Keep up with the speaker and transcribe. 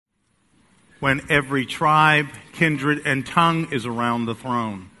when every tribe, kindred, and tongue is around the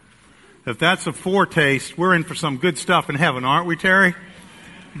throne. If that's a foretaste, we're in for some good stuff in heaven, aren't we, Terry?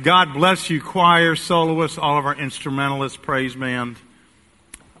 God bless you, choir, soloists, all of our instrumentalists, praise band.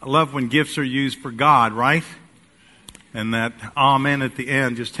 I love when gifts are used for God, right? And that amen at the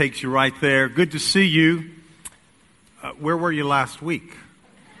end just takes you right there. Good to see you. Where were you last week?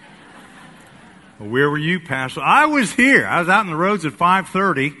 Where were you, Pastor? I was here. I was out on the roads at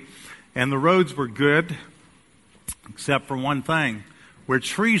 5:30, and the roads were good, except for one thing. Where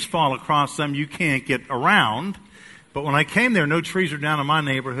trees fall across them, you can't get around. But when I came there, no trees are down in my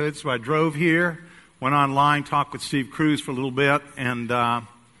neighborhood, so I drove here, went online, talked with Steve Cruz for a little bit, and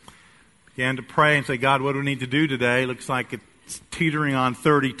began to pray and say, God, what do we need to do today? Looks like it's teetering on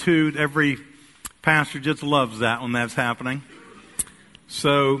 32. Every pastor just loves that when that's happening.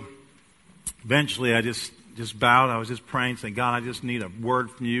 So eventually I just bowed. I was just praying, saying, God, I just need a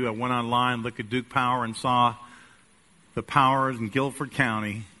word from you. I went online, looked at Duke Power, and saw the powers in Guilford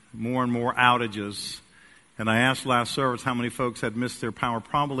County, more and more outages. And I asked last service how many folks had missed their power.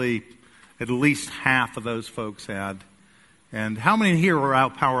 Probably at least half of those folks had. And how many here were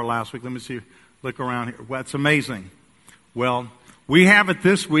out power last week? Let me see. Look around here. Well, that's amazing. Well, we have it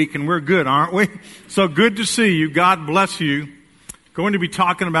this week, and we're good, aren't we? So good to see you. God bless you. Going to be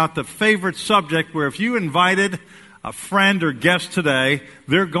talking about the favorite subject where if you invited a friend or guest today,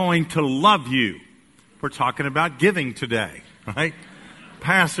 they're going to love you. We're talking about giving today, right?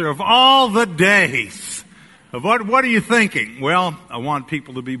 Pastor, of all the days, what are you thinking? Well, I want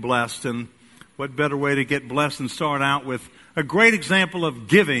people to be blessed, and what better way to get blessed than start out with a great example of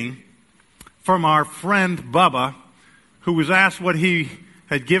giving from our friend Bubba, who was asked what he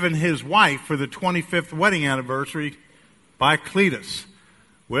had given his wife for the 25th wedding anniversary by Cletus.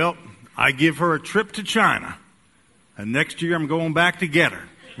 Well, I give her a trip to China, and next year I'm going back to get her,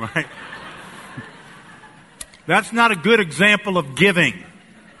 right? That's not a good example of giving.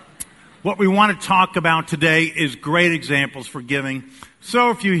 What we want to talk about today is great examples for giving. So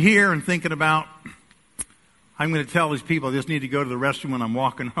if you're here and thinking about, I'm going to tell these people I just need to go to the restroom when I'm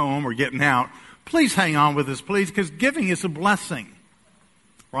walking home or getting out, please hang on with us, please, because giving is a blessing,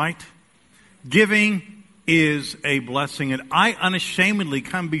 right? Giving is a blessing, and I unashamedly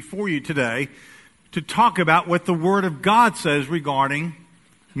come before you today to talk about what the Word of God says regarding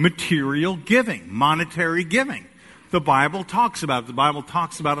material giving, monetary giving. The Bible talks about it. The Bible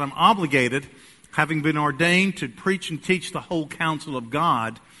talks about it. I'm obligated, having been ordained to preach and teach the whole counsel of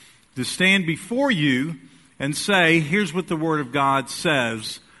God, to stand before you and say, here's what the Word of God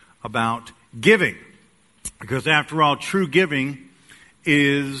says about giving. Because after all, true giving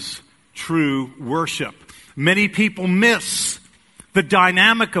is true worship. Many people miss the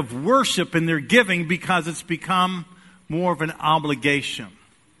dynamic of worship in their giving because it's become more of an obligation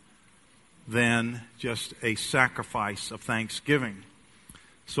than just a sacrifice of thanksgiving.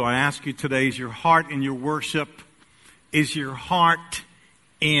 So I ask you today, is your heart in your worship? Is your heart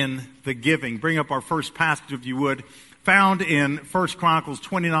in the giving? Bring up our first passage, if you would, found in 1 Chronicles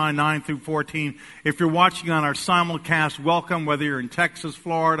 29, 9 through 14. If you're watching on our simulcast, welcome. Whether you're in Texas,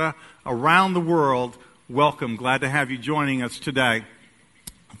 Florida, around the world, welcome. Glad to have you joining us today.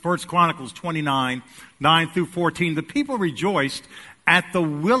 1 Chronicles 29, 9 through 14. The people rejoiced at the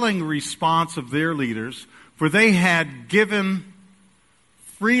willing response of their leaders, for they had given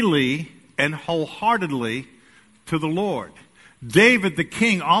freely and wholeheartedly to the Lord. David the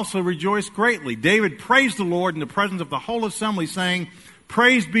king also rejoiced greatly. David praised the Lord in the presence of the whole assembly, saying,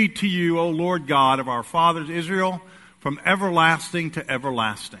 Praise be to you, O Lord God of our fathers Israel, from everlasting to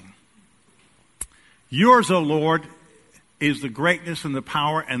everlasting. Yours, O Lord, is the greatness and the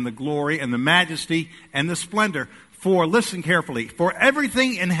power and the glory and the majesty and the splendor. For, listen carefully, for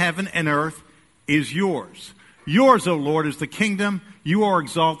everything in heaven and earth is yours. Yours, O Lord, is the kingdom. You are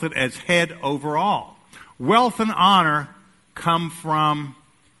exalted as head over all. Wealth and honor come from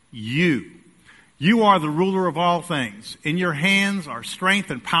you. You are the ruler of all things. In your hands are strength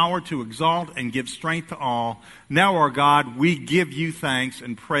and power to exalt and give strength to all. Now, our God, we give you thanks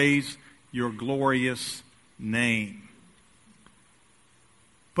and praise your glorious name.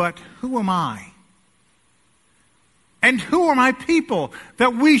 But who am I? And who are my people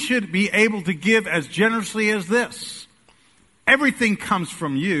that we should be able to give as generously as this? Everything comes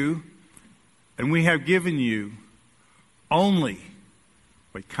from you, and we have given you only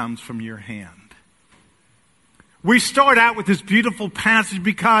what comes from your hand. We start out with this beautiful passage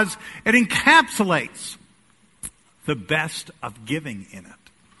because it encapsulates the best of giving in it.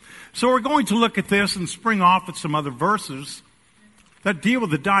 So we're going to look at this and spring off at some other verses that deal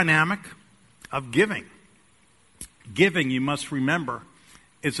with the dynamic of giving. Giving, you must remember,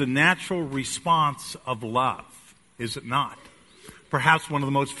 is a natural response of love, is it not? Perhaps one of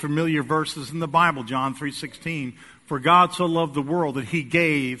the most familiar verses in the Bible, John 3:16, for God so loved the world that he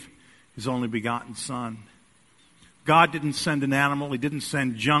gave his only begotten Son. God didn't send an animal. He didn't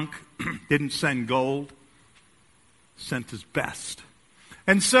send junk. Didn't send gold. Sent his best.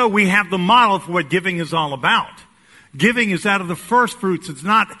 And so we have the model for what giving is all about. Giving is out of the first fruits. It's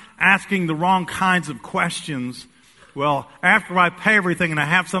not asking the wrong kinds of questions. Well, after I pay everything and I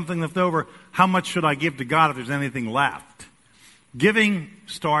have something left over, how much should I give to God if there's anything left? Giving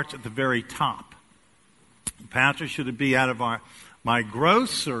starts at the very top. Pastor, should it be out of my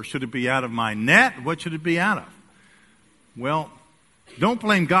gross, or should it be out of my net? What should it be out of? Well, don't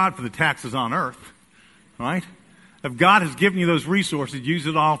blame God for the taxes on earth, right? If God has given you those resources, use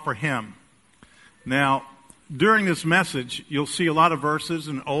it all for him. Now, during this message, you'll see a lot of verses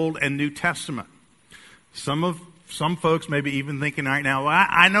in Old and New Testament. Some folks may be even thinking right now, well,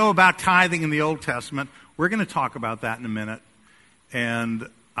 I know about tithing in the Old Testament. We're going to talk about that in a minute. And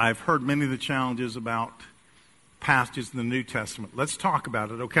I've heard many of the challenges about passages in the New Testament. Let's talk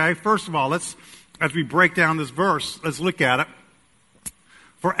about it, okay? First of all, as we break down this verse, let's look at it.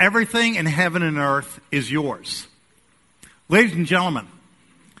 For everything in heaven and earth is yours. Ladies and gentlemen,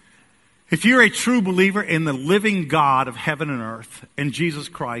 if you're a true believer in the living God of heaven and earth, and Jesus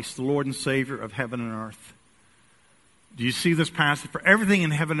Christ, the Lord and Savior of heaven and earth, do you see this passage? For everything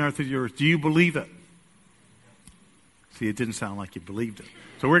in heaven and earth is yours. Do you believe it? See, it didn't sound like you believed it.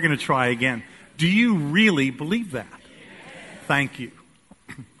 So we're going to try again. Do you really believe that? Thank you.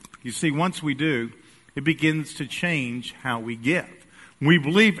 You see, once we do, it begins to change how we give. We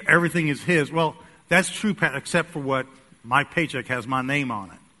believe everything is his. Well, that's true, Pat, except for what my paycheck has my name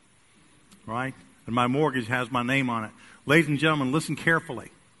on it. Right? And my mortgage has my name on it. Ladies and gentlemen, listen carefully.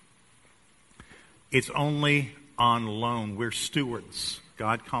 It's only on loan. We're stewards.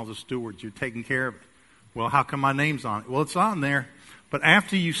 God calls us stewards. You're taking care of it. Well, how come my name's on it? Well, it's on there. But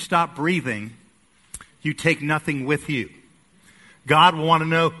after you stop breathing, you take nothing with you. God will want to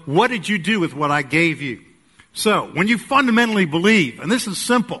know, what did you do with what I gave you? So, when you fundamentally believe, and this is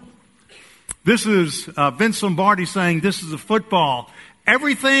simple. This is Vince Lombardi saying, this is a football.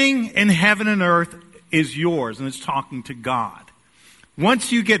 Everything in heaven and earth is yours, and it's talking to God.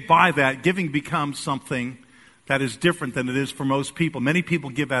 Once you get by that, giving becomes something that is different than it is for most people. Many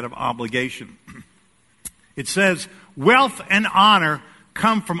people give out of obligation. It says, wealth and honor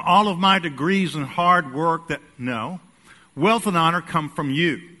come from all of my degrees and hard work. No. Wealth and honor come from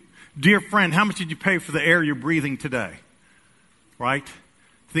you. Dear friend, how much did you pay for the air you're breathing today? Right?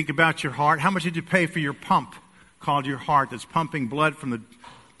 Think about your heart. How much did you pay for your pump called your heart that's pumping blood from the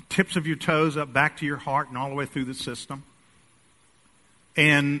tips of your toes up back to your heart and all the way through the system?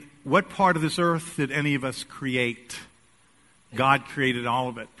 And what part of this earth did any of us create? God created all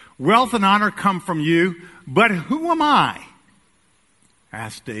of it. Wealth and honor come from you, but who am I?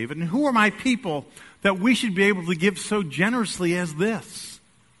 Asked David. And who are my people that we should be able to give so generously as this?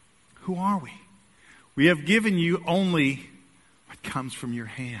 Who are we? We have given you only what comes from your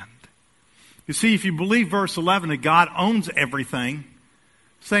hand. You see, if you believe verse 11 that God owns everything,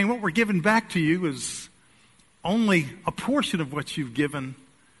 saying what we're giving back to you is only a portion of what you've given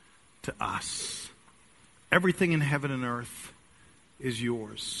to us. Everything in heaven and earth is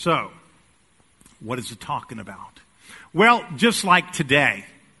yours. So, what is it talking about? Well, just like today.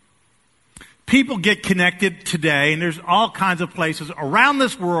 People get connected today, and there's all kinds of places around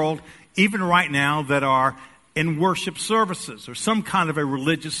this world, even right now, that are in worship services or some kind of a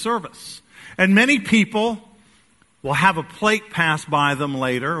religious service. And many people will have a plate pass by them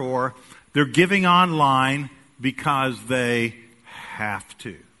later, or they're giving online because they have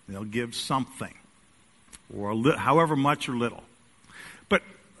to. They'll give something, or however much or little. But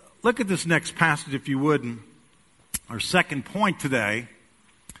look at this next passage, if you would. And our second point today,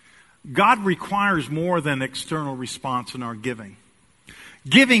 God requires more than external response in our giving.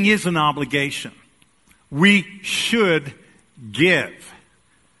 Giving is an obligation. We should give.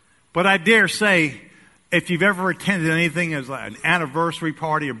 But I dare say, if you've ever attended anything as an anniversary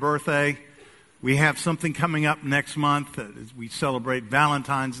party, a birthday, we have something coming up next month as we celebrate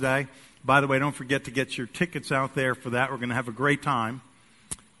Valentine's Day. By the way, don't forget to get your tickets out there for that. We're going to have a great time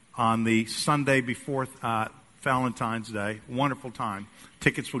on the Sunday before Valentine's Day. Wonderful time.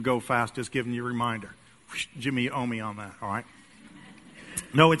 Tickets will go fast, just giving you a reminder. Jimmy, you owe me on that, all right?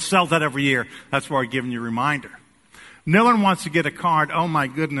 No, it sells out every year. That's why I'm giving you a reminder. No one wants to get a card. Oh, my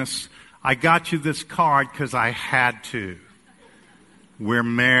goodness, I got you this card because I had to. We're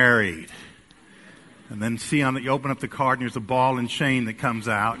married. And then see on that, you open up the card and there's a ball and chain that comes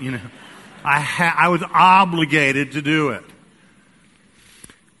out. You know, I was obligated to do it.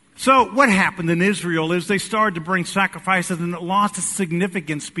 So what happened in Israel is they started to bring sacrifices and it lost its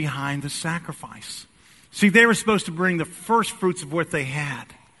significance behind the sacrifice. See, they were supposed to bring the first fruits of what they had.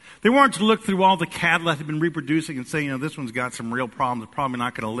 They weren't to look through all the cattle that had been reproducing and say, this one's got some real problems. It's probably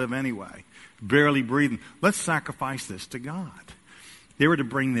not going to live anyway. Barely breathing. Let's sacrifice this to God. They were to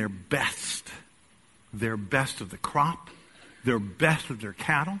bring their best of the crop, their best of their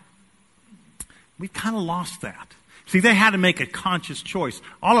cattle. We've kind of lost that. See, they had to make a conscious choice.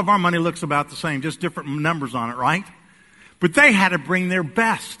 All of our money looks about the same, just different numbers on it, right? But they had to bring their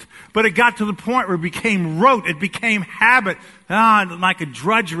best. But it got to the point where it became rote. It became habit, like a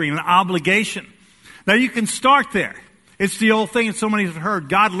drudgery, an obligation. Now, you can start there. It's the old thing that so many have heard.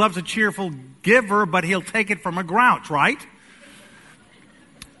 God loves a cheerful giver, but he'll take it from a grouch, right?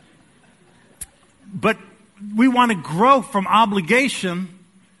 But we want to grow from obligation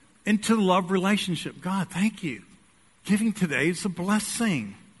into love relationship. God, thank you. Giving today is a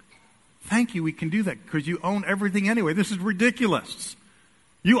blessing. Thank you, we can do that because you own everything anyway. This is ridiculous.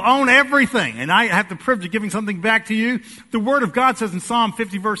 You own everything, and I have the privilege of giving something back to you. The Word of God says in Psalm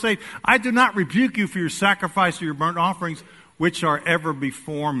 50, verse 8, I do not rebuke you for your sacrifice or your burnt offerings, which are ever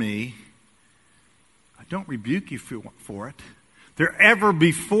before me. I don't rebuke you for it. They're ever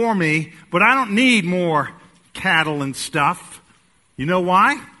before me, but I don't need more cattle and stuff. You know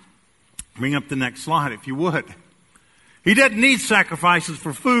why? Bring up the next slide, if you would. He doesn't need sacrifices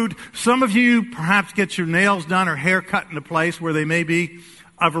for food. Some of you perhaps get your nails done or hair cut in a place where they may be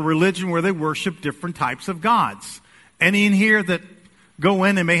of a religion where they worship different types of gods. Any in here that go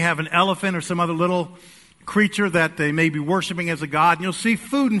in and may have an elephant or some other little creature that they may be worshiping as a god, and you'll see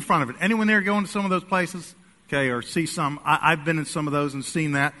food in front of it. Anyone there going to some of those places? Okay, or see some. I've been in some of those and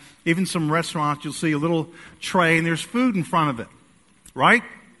seen that. Even some restaurants, you'll see a little tray and there's food in front of it. Right?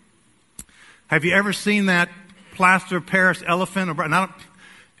 Have you ever seen that plaster of Paris elephant? Have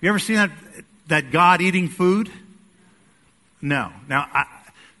you ever seen that God eating food? No. Now,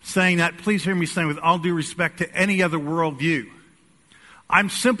 saying that, please hear me saying with all due respect to any other worldview. I'm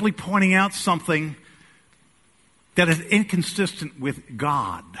simply pointing out something that is inconsistent with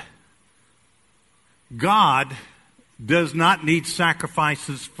God. God does not need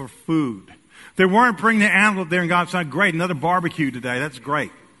sacrifices for food. They weren't bringing the animal up there and God said, great, another barbecue today. That's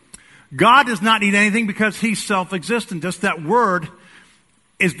great. God does not need anything because he's self-existent. Just that word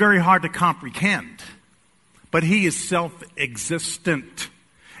is very hard to comprehend. But he is self-existent.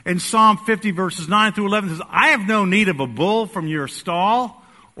 In Psalm 50 verses 9 through 11 says, I have no need of a bull from your stall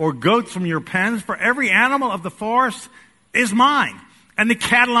or goats from your pens, for every animal of the forest is mine, and the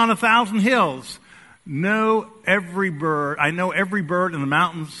cattle on 1,000 hills. I know every bird in the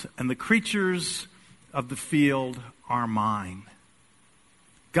mountains, and the creatures of the field are mine.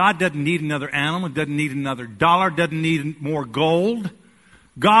 God doesn't need another animal, doesn't need another dollar, doesn't need more gold.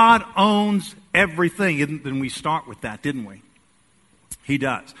 God owns everything. Then we start with that, didn't we? He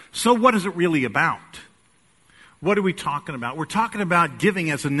does. So what is it really about? What are we talking about? We're talking about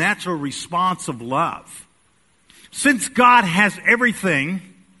giving as a natural response of love. Since God has everything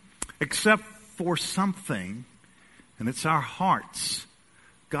except for something, and it's our hearts,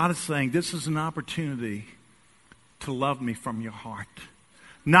 God is saying this is an opportunity to love me from your heart.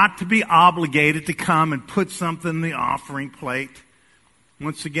 Not to be obligated to come and put something in the offering plate.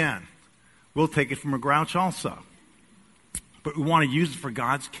 Once again, we'll take it from a grouch also. But we want to use it for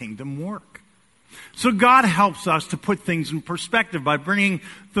God's kingdom work. So God helps us to put things in perspective by bringing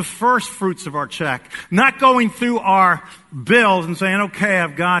the first fruits of our check. Not going through our bills and saying, okay,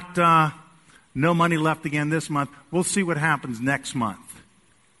 I've got no money left again this month. We'll see what happens next month.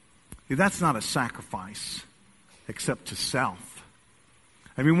 See, that's not a sacrifice except to self.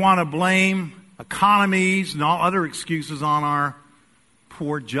 And we want to blame economies and all other excuses on our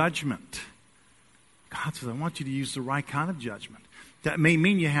poor judgment. God says, I want you to use the right kind of judgment. That may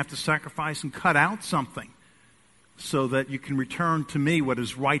mean you have to sacrifice and cut out something so that you can return to me what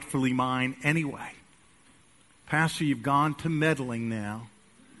is rightfully mine anyway. Pastor, you've gone to meddling now.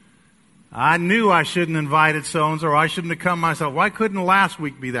 I knew I shouldn't have invited so-and-so, or I shouldn't have come myself. Why couldn't last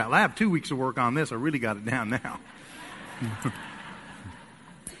week be that? I have 2 weeks of work on this. I really got it down now.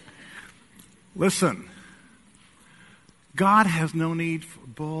 Listen, God has no need for a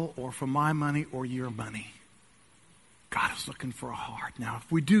bull or for my money or your money. God is looking for a heart. Now, if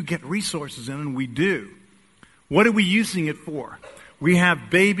we do get resources in, and we do, what are we using it for? We have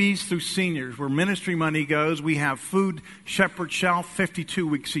babies through seniors where ministry money goes. We have food, Shepherd Shelf, 52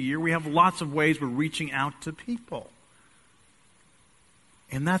 weeks a year. We have lots of ways we're reaching out to people.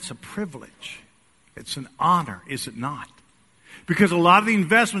 And that's a privilege. It's an honor, is it not? Because a lot of the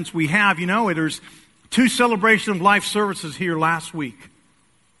investments we have, there's 2 Celebration of Life services here last week.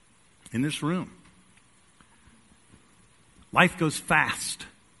 in this room. Life goes fast.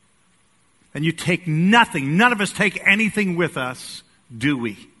 And you take nothing. None of us take anything with us, do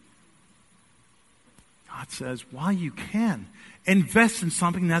we? God says, while you can, invest in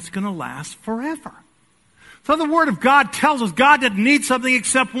something that's going to last forever. So the Word of God tells us God didn't need something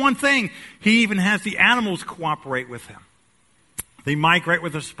except one thing. He even has the animals cooperate with Him. They migrate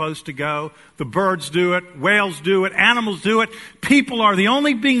where they're supposed to go. The birds do it. Whales do it. Animals do it. People are the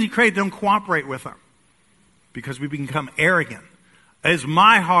only beings He created that don't cooperate with Him. Because we become arrogant. It's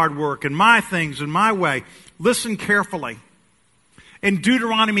my hard work and my things and my way. Listen carefully. In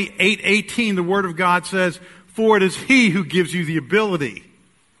Deuteronomy 8:18, the Word of God says, for it is He who gives you the ability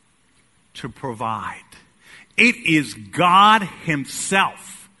to provide. It is God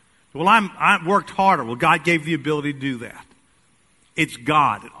Himself. Well, I worked harder. Well, God gave the ability to do that. It's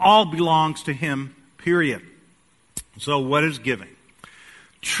God. It all belongs to Him, period. So what is giving?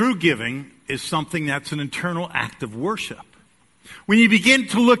 True giving is something that's an internal act of worship. When you begin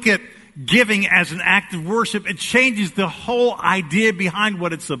to look at giving as an act of worship, it changes the whole idea behind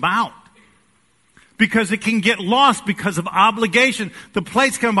what it's about. Because it can get lost because of obligation. The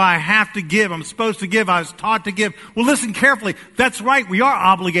place come by, I have to give, I'm supposed to give, I was taught to give. Well, listen carefully. That's right, we are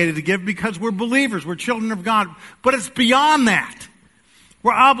obligated to give because we're believers, we're children of God. But it's beyond that.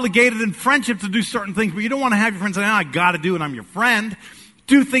 We're obligated in friendship to do certain things, but you don't want to have your friends say, I got to do it, I'm your friend.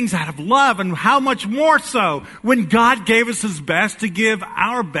 Do things out of love, and how much more so when God gave us His best to give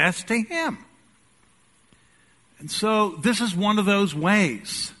our best to Him. And so this is one of those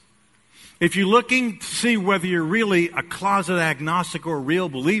ways. If you're looking to see whether you're really a closet agnostic or a real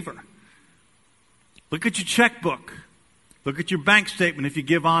believer, look at your checkbook. Look at your bank statement if you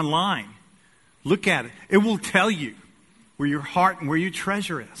give online. Look at it. It will tell you where your heart and where your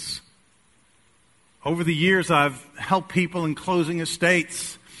treasure is. Over the years, I've helped people in closing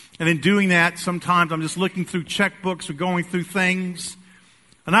estates. And in doing that, sometimes I'm just looking through checkbooks or going through things.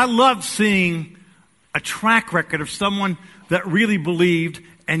 And I love seeing a track record of someone that really believed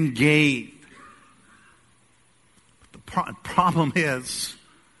and gave. But the problem is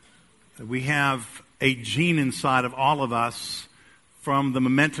that we have a gene inside of all of us from the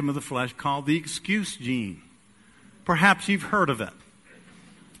momentum of the flesh called the excuse gene. Perhaps you've heard of it,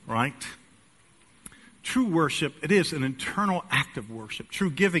 right? True worship, it is an internal act of worship. True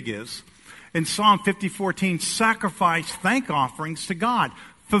giving is. In Psalm 50:14, sacrifice thank offerings to God.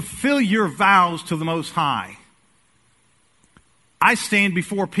 Fulfill your vows to the Most High. I stand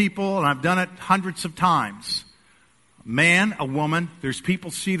before people, and I've done it hundreds of times. A man, a woman, there's people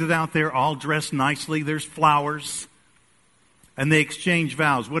seated out there all dressed nicely. There's flowers. And they exchange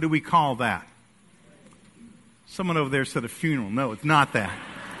vows. What do we call that? Someone over there said a funeral. No, it's not that.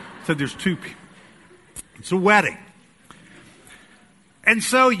 Said there's two people. It's a wedding. And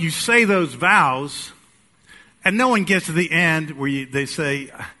so you say those vows, and no one gets to the end where they say,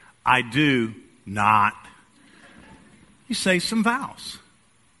 I do not. You say some vows.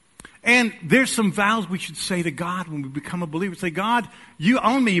 And there's some vows we should say to God when we become a believer. Say, God, you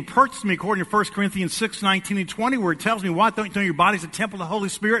own me. You purchased me according to 1 Corinthians 6:19 and 20, where it tells me, why don't you know your body's a temple of the Holy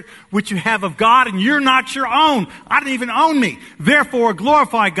Spirit, which you have of God, and you're not your own. I didn't even own me. Therefore,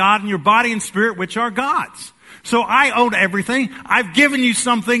 glorify God in your body and spirit, which are God's. So I own everything. I've given you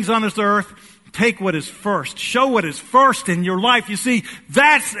some things on this earth. Take what is first. Show what is first in your life. You see,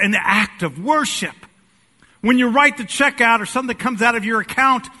 that's an act of worship. When you write the check out or something that comes out of your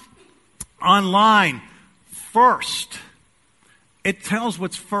account online, first, it tells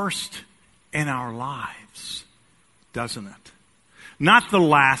what's first in our lives, doesn't it? Not the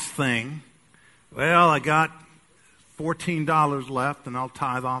last thing. Well, I got $14 left, and I'll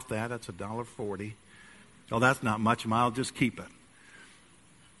tithe off that. That's $1.40. Oh, that's not much. I'll just keep it.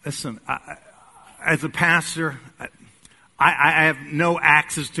 Listen, as a pastor, I have no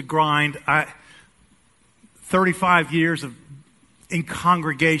axes to grind. 35 years in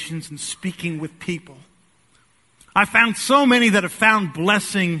congregations and speaking with people. I found so many that have found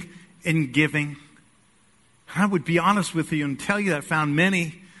blessing in giving. I would be honest with you and tell you that I found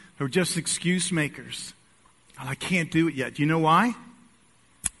many who are just excuse makers. I can't do it yet. Do you know why?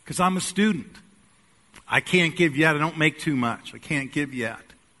 Because I'm a student. I can't give yet. I don't make too much. I can't give yet.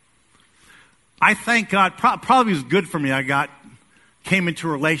 I thank God. Probably was good for me. Came into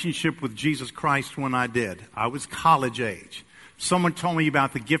a relationship with Jesus Christ when I did. I was college age. Someone told me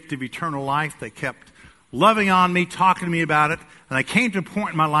about the gift of eternal life. They kept loving on me, talking to me about it. And I came to a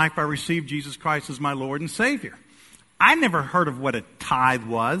point in my life I received Jesus Christ as my Lord and Savior. I never heard of what a tithe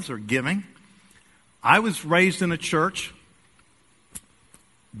was or giving. I was raised in a church,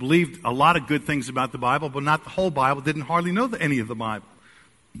 believed a lot of good things about the Bible, but not the whole Bible, didn't hardly know any of the Bible.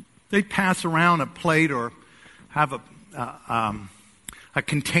 They'd pass around a plate or have a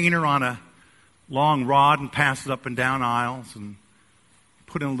container on a long rod and pass it up and down aisles and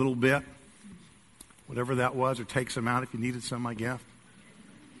put in a little bit, whatever that was, or take some out if you needed some, I guess.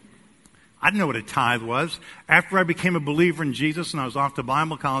 I didn't know what a tithe was. After I became a believer in Jesus and I was off to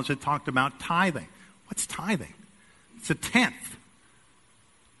Bible college, it talked about tithing. What's tithing? It's a tenth.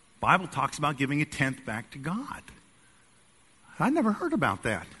 The Bible talks about giving a tenth back to God. I never heard about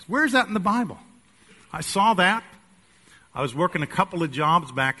that. Where is that in the Bible? I saw that. I was working a couple of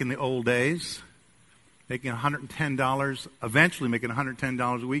jobs back in the old days, making $110, eventually making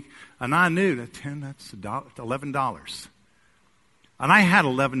 $110 a week. And I knew that that's $11. And I had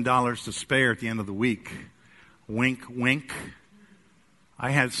 $11 to spare at the end of the week. Wink, wink.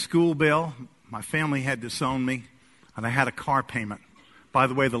 I had school bill. My family had disowned me. And I had a car payment. By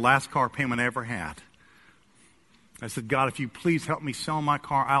the way, the last car payment I ever had. I said, God, if you please help me sell my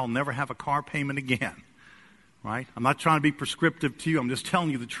car, I'll never have a car payment again. Right? I'm not trying to be prescriptive to you. I'm just telling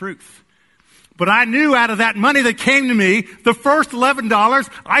you the truth. But I knew out of that money that came to me, the first $11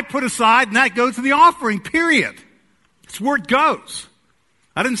 I put aside, and that goes to the offering, period. It's where it goes.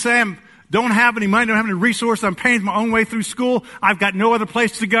 I didn't say I don't have any money, don't have any resources, I'm paying my own way through school, I've got no other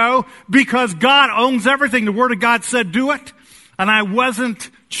place to go, because God owns everything. The Word of God said do it, and I wasn't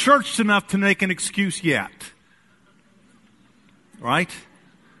churched enough to make an excuse yet. Right?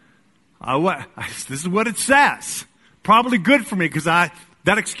 This is what it says. Probably good for me, because that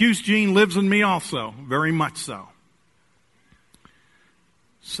excuse gene lives in me also, very much so.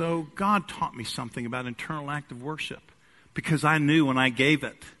 So God taught me something about internal act of worship. Because I knew when I gave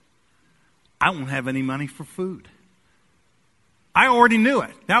it, I won't have any money for food. I already knew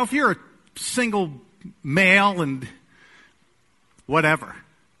it. Now, if you're a single male and whatever,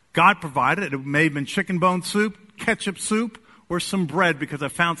 God provided. It may have been chicken bone soup, ketchup soup, or some bread because I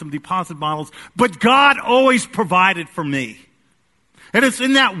found some deposit bottles. But God always provided for me. And it's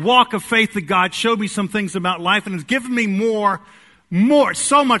in that walk of faith that God showed me some things about life and has given me more,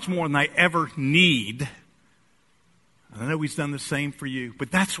 so much more than I ever need. I know He's done the same for you,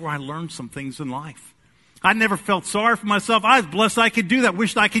 but that's where I learned some things in life. I never felt sorry for myself. I was blessed I could do that.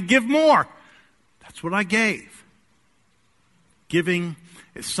 Wished I could give more. That's what I gave. Giving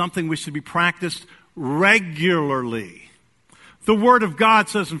is something which should be practiced regularly. The Word of God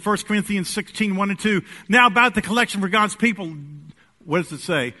says in 1 Corinthians 16, 1 and 2, now about the collection for God's people, what does it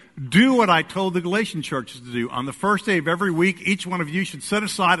say? Do what I told the Galatian churches to do. On the first day of every week, each one of you should set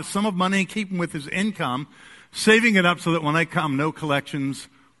aside a sum of money and keep him with his income, saving it up so that when I come, no collections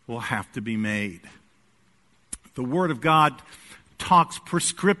will have to be made. The Word of God talks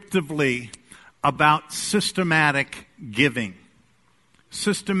prescriptively about systematic giving.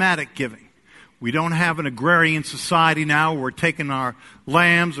 Systematic giving. We don't have an agrarian society now where we're taking our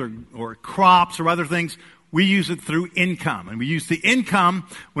lambs or crops or other things. We use it through income. And we use the income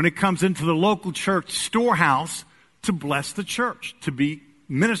when it comes into the local church storehouse to bless the church, to be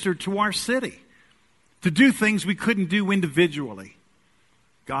ministered to our city, to do things we couldn't do individually.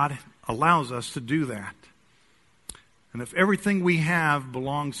 God allows us to do that. And if everything we have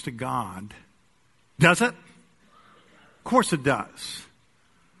belongs to God, does it? Of course it does.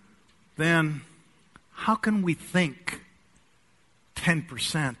 Then how can we think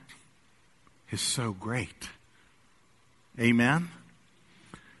 10% is so great? Amen?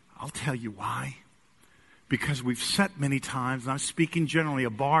 I'll tell you why. Because we've set many times, and I'm speaking generally, a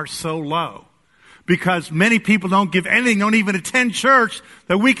bar so low. Because many people don't give anything, don't even attend church,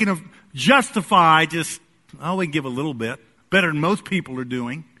 that we can justify we give a little bit. Better than most people are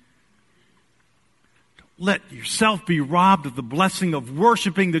doing. Don't let yourself be robbed of the blessing of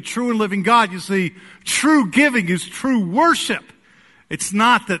worshiping the true and living God. You see, true giving is true worship. It's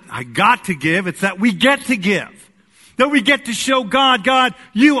not that I got to give, it's that we get to give. That we get to show God,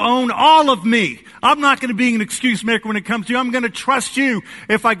 you own all of me. I'm not going to be an excuse maker when it comes to you. I'm going to trust you.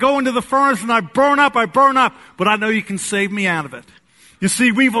 If I go into the furnace and I burn up, but I know you can save me out of it. You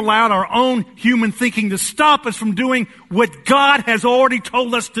see, we've allowed our own human thinking to stop us from doing what God has already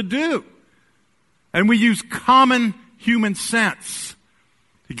told us to do. And we use common human sense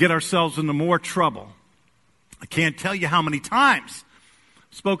to get ourselves into more trouble. I can't tell you how many times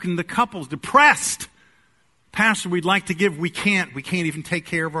I've spoken to couples depressed. Pastor, we'd like to give. We can't. We can't even take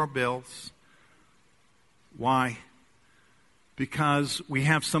care of our bills. Why? Because we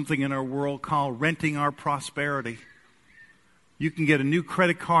have something in our world called renting our prosperity. You can get a new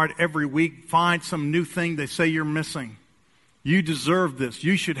credit card every week, find some new thing they say you're missing. You deserve this.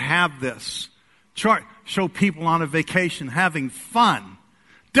 You should have this. Show people on a vacation having fun.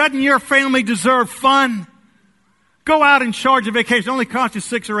 Doesn't your family deserve fun? Go out and charge a vacation. It only costs you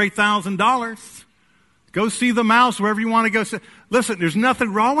 $6,000 or $8,000. Go see the mouse wherever you want to go. Listen, there's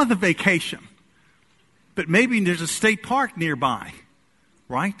nothing wrong with a vacation. But maybe there's a state park nearby,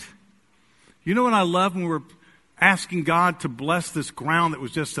 right? You know what I love when we're asking God to bless this ground that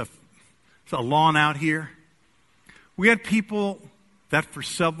was just a lawn out here? We had people that for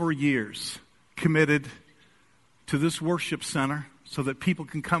several years committed to this worship center so that people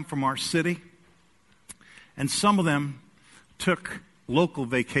can come from our city. And some of them took local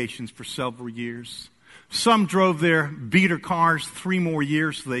vacations for several years. Some drove their beater cars 3 more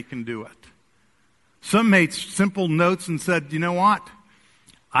years so they can do it. Some made simple notes and said, you know what?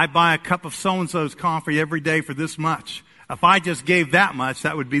 I buy a cup of so-and-so's coffee every day for this much. If I just gave that much,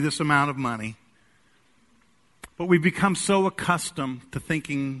 that would be this amount of money. But we've become so accustomed to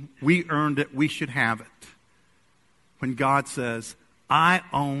thinking we earned it, we should have it. When God says, I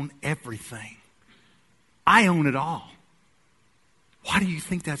own everything. I own it all. Why do you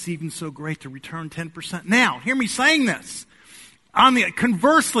think that's even so great to return 10%? Now, hear me saying this.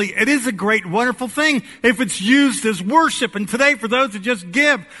 Conversely, it is a great, wonderful thing if it's used as worship. And today, for those that just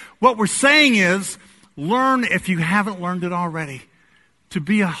give, what we're saying is, learn, if you haven't learned it already, to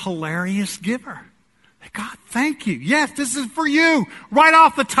be a hilarious giver. God, thank you. Yes, this is for you. Right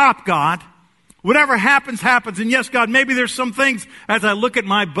off the top, God. Whatever happens, happens. And yes, God, maybe there's some things as I look at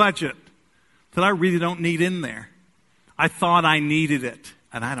my budget that I really don't need in there. I thought I needed it,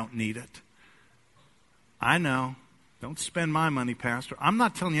 and I don't need it. I know. Don't spend my money, Pastor. I'm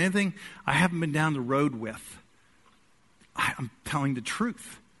not telling you anything I haven't been down the road with. I'm telling the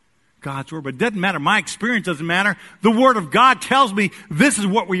truth. God's Word. But it doesn't matter. My experience doesn't matter. The Word of God tells me this is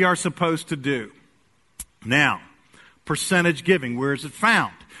what we are supposed to do. Now, percentage giving. Where is it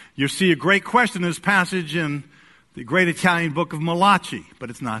found? You'll see a great question in this passage in the great Italian book of Malachi. But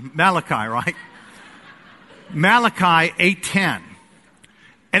it's not Malachi, right? Malachi 8:10.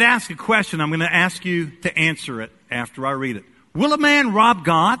 It asks a question. I'm going to ask you to answer it after I read it. Will a man rob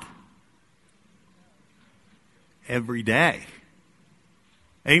God? Every day.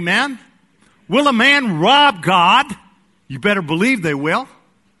 Amen? Will a man rob God? You better believe they will.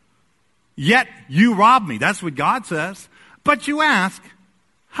 Yet you rob me. That's what God says. But you ask,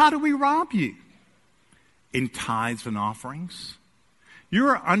 how do we rob you? In tithes and offerings. You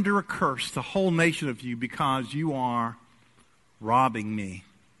are under a curse, the whole nation of you, because you are robbing me.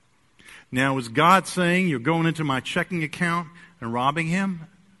 Now, is God saying you're going into my checking account and robbing him?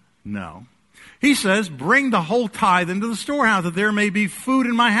 No. He says, bring the whole tithe into the storehouse, that there may be food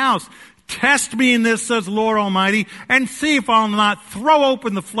in my house. Test me in this, says the Lord Almighty, and see if I'll not throw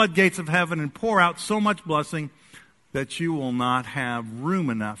open the floodgates of heaven and pour out so much blessing that you will not have room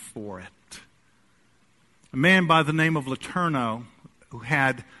enough for it. A man by the name of Letourneau, who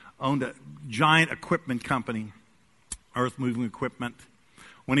had owned a giant equipment company, earth-moving equipment,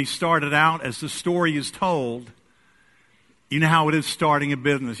 when he started out, as the story is told, you know how it is starting a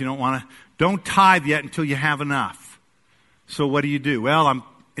business. You don't tithe yet until you have enough. So what do? Well, I'm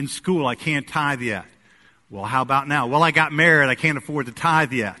in school. I can't tithe yet. Well, how about now? Well, I got married. I can't afford to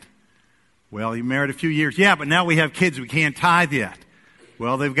tithe yet. Well, you married a few years. Yeah, but now we have kids. We can't tithe yet.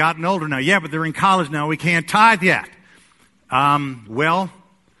 Well, they've gotten older now. Yeah, but they're in college now. We can't tithe yet. Well,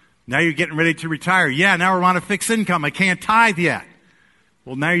 now you're getting ready to retire. Yeah, now we're on a fixed income. I can't tithe yet.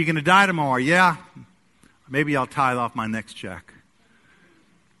 Well, now you're going to die tomorrow. Yeah, maybe I'll tithe off my next check.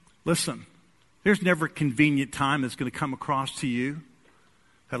 Listen, there's never a convenient time that's going to come across to you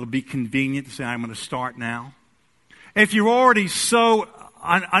that'll be convenient to say, I'm going to start now. If you're already so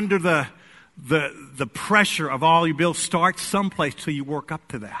under the pressure of all your bills, start someplace till you work up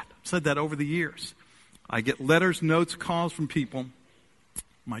to that. I've said that over the years. I get letters, notes, calls from people,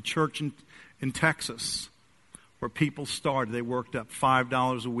 my church in Texas, where people started. They worked up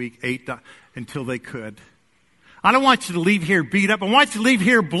 $5 a week, $8, until they could. I don't want you to leave here beat up. I want you to leave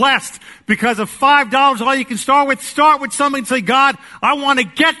here blessed, because of $5, all you can start with something and say, God, I want to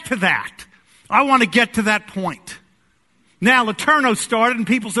get to that. I want to get to that point. Now, Letourneau started, and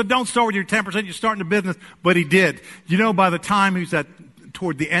people said, don't start with your 10%, you're starting a business. But he did. You know, by the time he was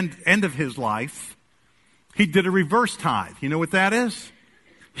toward the end of his life, he did a reverse tithe. You know what that is?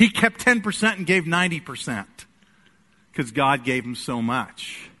 He kept 10% and gave 90%. Because God gave him so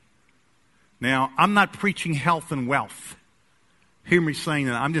much. Now, I'm not preaching health and wealth. Hear me saying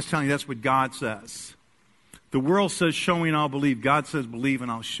that. I'm just telling you that's what God says. The world says, show me and I'll believe. God says, believe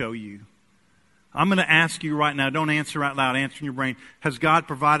and I'll show you. I'm going to ask you right now, don't answer out loud, answer in your brain. Has God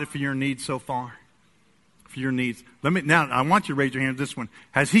provided for your needs so far? For your needs. Now, I want you to raise your hand to this one.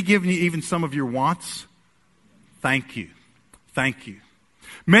 Has he given you even some of your wants? Thank you. Thank you.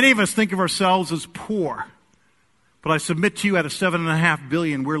 Many of us think of ourselves as poor. But I submit to you, out of 7.5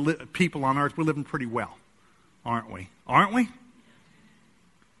 billion people on earth, we're living pretty well, aren't we? Aren't we?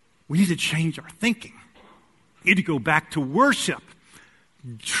 We need to change our thinking. We need to go back to worship.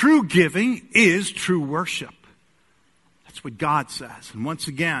 True giving is true worship. That's what God says. And once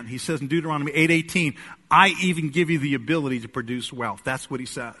again, he says in Deuteronomy 8:18, I even give you the ability to produce wealth. That's what he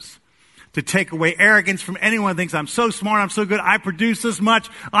says. To take away arrogance from anyone who thinks, I'm so smart, I'm so good, I produce this much,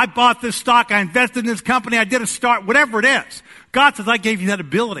 I bought this stock, I invested in this company, I did a start, whatever it is. God says, I gave you that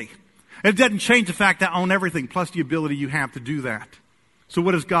ability. It doesn't change the fact that I own everything, plus the ability you have to do that. So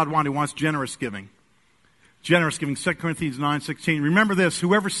what does God want? He wants generous giving. Generous giving, 2 Corinthians 9:16. Remember this,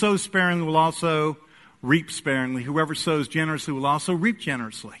 whoever sows sparingly will also reap sparingly. Whoever sows generously will also reap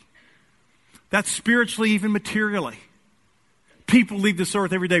generously. That's spiritually, even materially. People leave this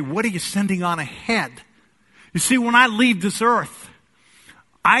earth every day. What are you sending on ahead? You see, when I leave this earth,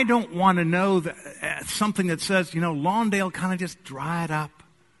 I don't want to know that, something that says, Lawndale kind of just dried up.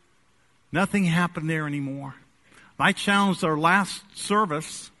 Nothing happened there anymore. I challenged our last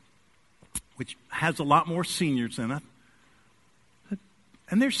service, which has a lot more seniors in it,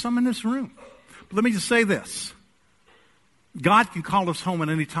 and there's some in this room. But let me just say this. God can call us home at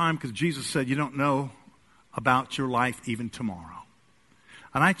any time because Jesus said you don't know about your life even tomorrow.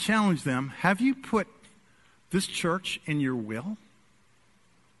 And I challenge them, have you put this church in your will?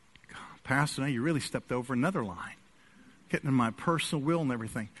 Pastor, now you really stepped over another line. Getting in my personal will and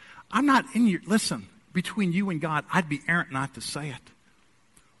everything. I'm not in your, listen, between you and God, I'd be errant not to say it.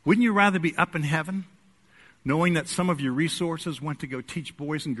 Wouldn't you rather be up in heaven, knowing that some of your resources went to go teach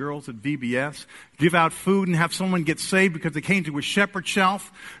boys and girls at VBS, give out food and have someone get saved because they came to a shepherd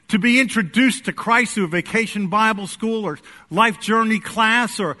shelf, to be introduced to Christ through a vacation Bible school or life journey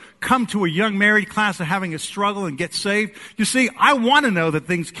class, or come to a young married class of having a struggle and get saved? You see, I want to know that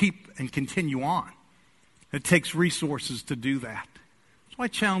things keep and continue on. It takes resources to do that. So I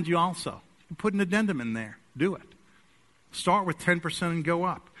challenge you also. You put an addendum in there. Do it. Start with 10% and go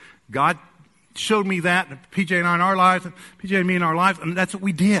up. God showed me that, PJ and I in our lives, PJ and me in our lives, and that's what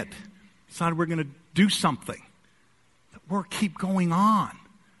we did. Decided we're going to do something. That work keep going on.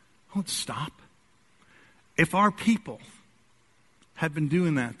 Don't stop. If our people had been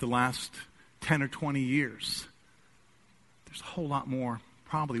doing that the last 10 or 20 years, there's a whole lot more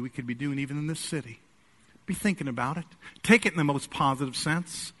probably we could be doing even in this city. Be thinking about it. Take it in the most positive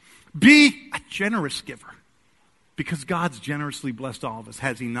sense. Be a generous giver. Because God's generously blessed all of us,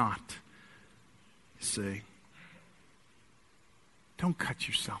 has he not? See, don't cut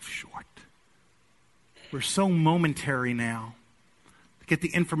yourself short. We're so momentary now. Get the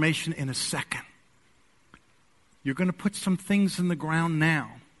information in a second. You're going to put some things in the ground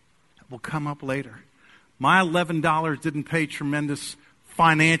now that will come up later. My $11 didn't pay tremendous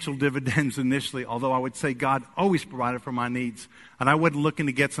financial dividends initially, although I would say God always provided for my needs. And I wasn't looking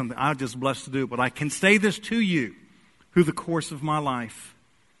to get something. I was just blessed to do it. But I can say this to you through the course of my life.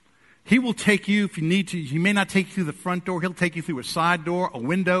 He will take you if you need to. He may not take you through the front door. He'll take you through a side door, a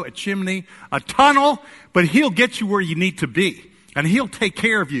window, a chimney, a tunnel, but he'll get you where you need to be. And he'll take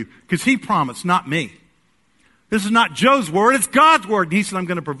care of you because he promised, not me. This is not Joe's word, it's God's word. And he said, I'm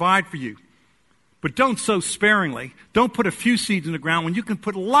going to provide for you. But don't sow sparingly. Don't put a few seeds in the ground when you can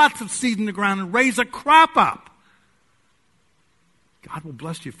put lots of seeds in the ground and raise a crop up. God will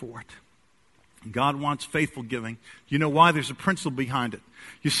bless you for it. God wants faithful giving. You know why? There's a principle behind it.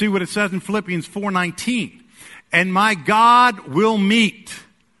 You see what it says in Philippians 4:19. And my God will meet.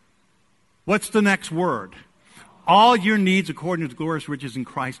 What's the next word? All your needs according to his glorious riches in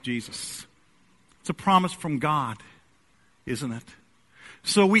Christ Jesus. It's a promise from God, isn't it?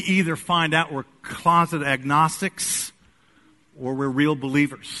 So we either find out we're closet agnostics or we're real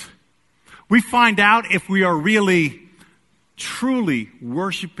believers. We find out if we are really, truly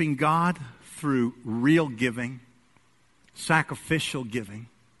worshiping God through real giving, sacrificial giving,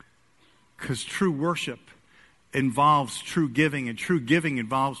 because true worship involves true giving, and true giving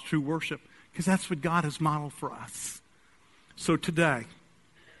involves true worship, because that's what God has modeled for us. So today,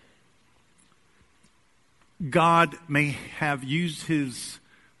 God may have used his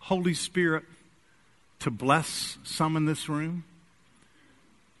Holy Spirit to bless some in this room,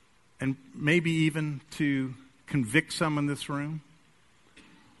 and maybe even to convict some in this room.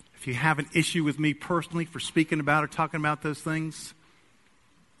 If you have an issue with me personally for speaking about or talking about those things,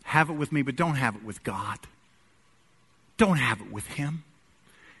 have it with me, but don't have it with God. Don't have it with him.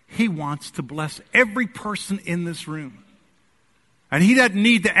 He wants to bless every person in this room. And he doesn't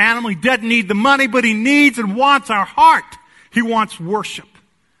need the animal, he doesn't need the money, but he needs and wants our heart. He wants worship.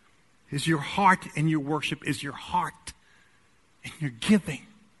 Is your heart and your worship is your heart and your giving.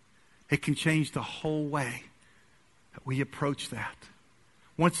 It can change the whole way that we approach that.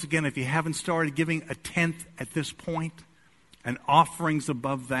 Once again, if you haven't started giving a tenth at this point and offerings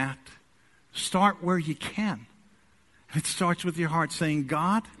above that, start where you can. And it starts with your heart saying,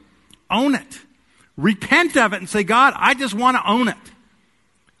 God, own it. Repent of it and say, God, I just want to own it.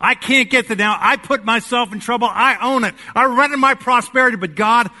 I can't get to now. I put myself in trouble. I own it. I run in my prosperity, but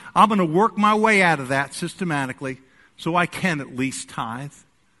God, I'm going to work my way out of that systematically so I can at least tithe.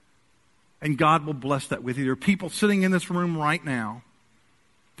 And God will bless that with you. There are people sitting in this room right now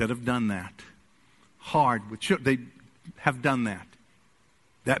that have done that. They have done that.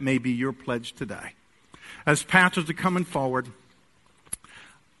 That may be your pledge today. As pastors are coming forward,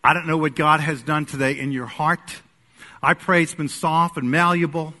 I don't know what God has done today in your heart. I pray it's been soft and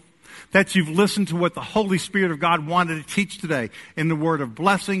malleable, that you've listened to what the Holy Spirit of God wanted to teach today in the word of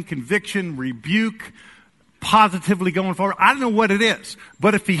blessing, conviction, rebuke, positively going forward. I don't know what it is,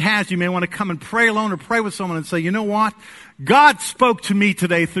 but if He has, you may want to come and pray alone or pray with someone and say, you know what? God spoke to me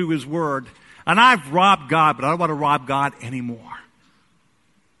today through His word, and I've robbed God, but I don't want to rob God anymore.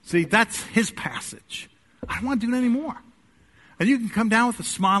 See, that's His passage. I don't want to do it anymore. And you can come down with a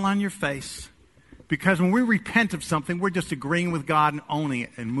smile on your face, because when we repent of something, we're just agreeing with God and owning it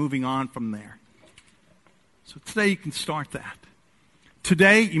and moving on from there. So today you can start that.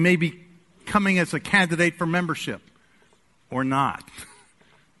 Today you may be coming as a candidate for membership or not.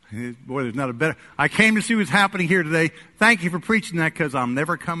 Boy, there's not a better. I came to see what's happening here today. Thank you for preaching that, because I'm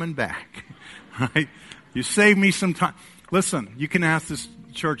never coming back. Right? You saved me some time. Listen, you can ask this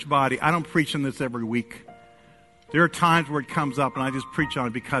church body. I don't preach on this every week. There are times where it comes up and I just preach on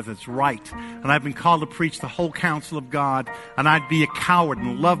it because it's right. And I've been called to preach the whole counsel of God, and I'd be a coward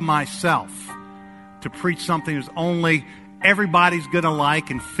and love myself to preach something that's only everybody's going to like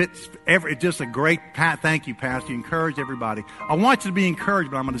and fits. It's just a great, thank you, Pastor. You encourage everybody. I want you to be encouraged,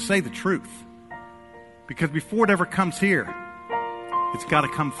 but I'm going to say the truth. Because before it ever comes here, it's got to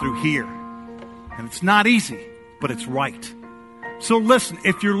come through here. And it's not easy, but it's right. So listen,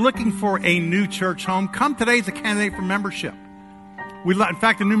 if you're looking for a new church home, come today as a candidate for membership. In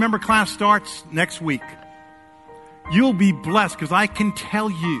fact, the new member class starts next week. You'll be blessed, because I can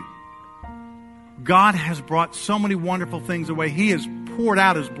tell you, God has brought so many wonderful things away. He has poured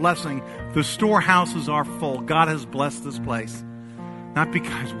out His blessing. The storehouses are full. God has blessed this place. Not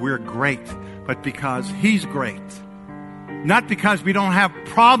because we're great, but because He's great. Not because we don't have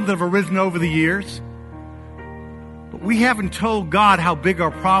problems that have arisen over the years. But we haven't told God how big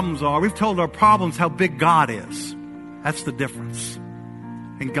our problems are. We've told our problems how big God is. That's the difference.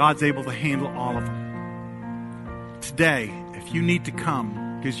 And God's able to handle all of them. Today, if you need to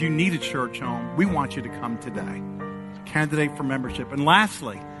come because you need a church home, we want you to come today. Candidate for membership. And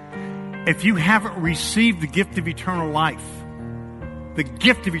lastly, if you haven't received the gift of eternal life,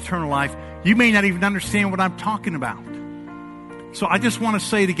 you may not even understand what I'm talking about. So I just want to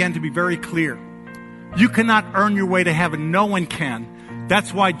say it again to be very clear. You cannot earn your way to heaven. No one can.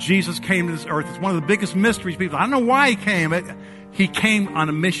 That's why Jesus came to this earth. It's one of the biggest mysteries. People, I don't know why He came. He came on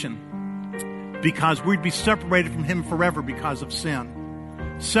a mission because we'd be separated from Him forever because of sin.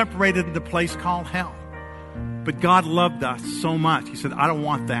 Separated in a place called hell. But God loved us so much. He said, I don't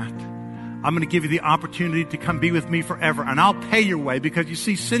want that. I'm going to give you the opportunity to come be with me forever. And I'll pay your way, because you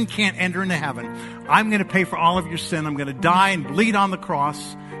see, sin can't enter into heaven. I'm going to pay for all of your sin. I'm going to die and bleed on the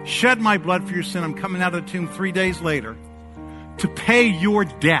cross, shed my blood for your sin. I'm coming out of the tomb 3 days later to pay your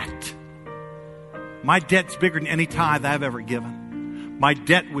debt. My debt's bigger than any tithe I've ever given. My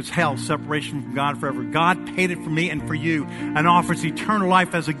debt was hell, separation from God forever. God paid it for me and for you and offers eternal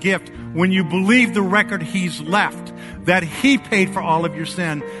life as a gift when you believe the record He's left, that He paid for all of your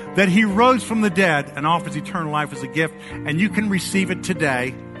sin, that He rose from the dead and offers eternal life as a gift, and you can receive it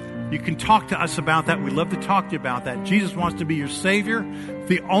today. You can talk to us about that. We'd love to talk to you about that. Jesus wants to be your Savior,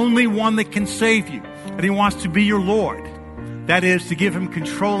 the only one that can save you, and He wants to be your Lord. That is, to give Him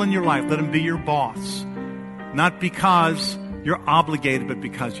control in your life. Let Him be your boss. Not because you're obligated, but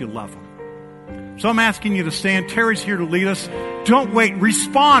because you love Him. So I'm asking you to stand. Terry's here to lead us. Don't wait.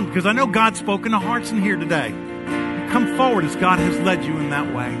 Respond, because I know God's spoken to hearts in here today. Come forward as God has led you in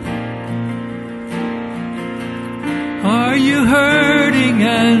that way. Are you hurting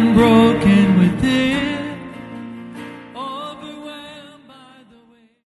and broken within?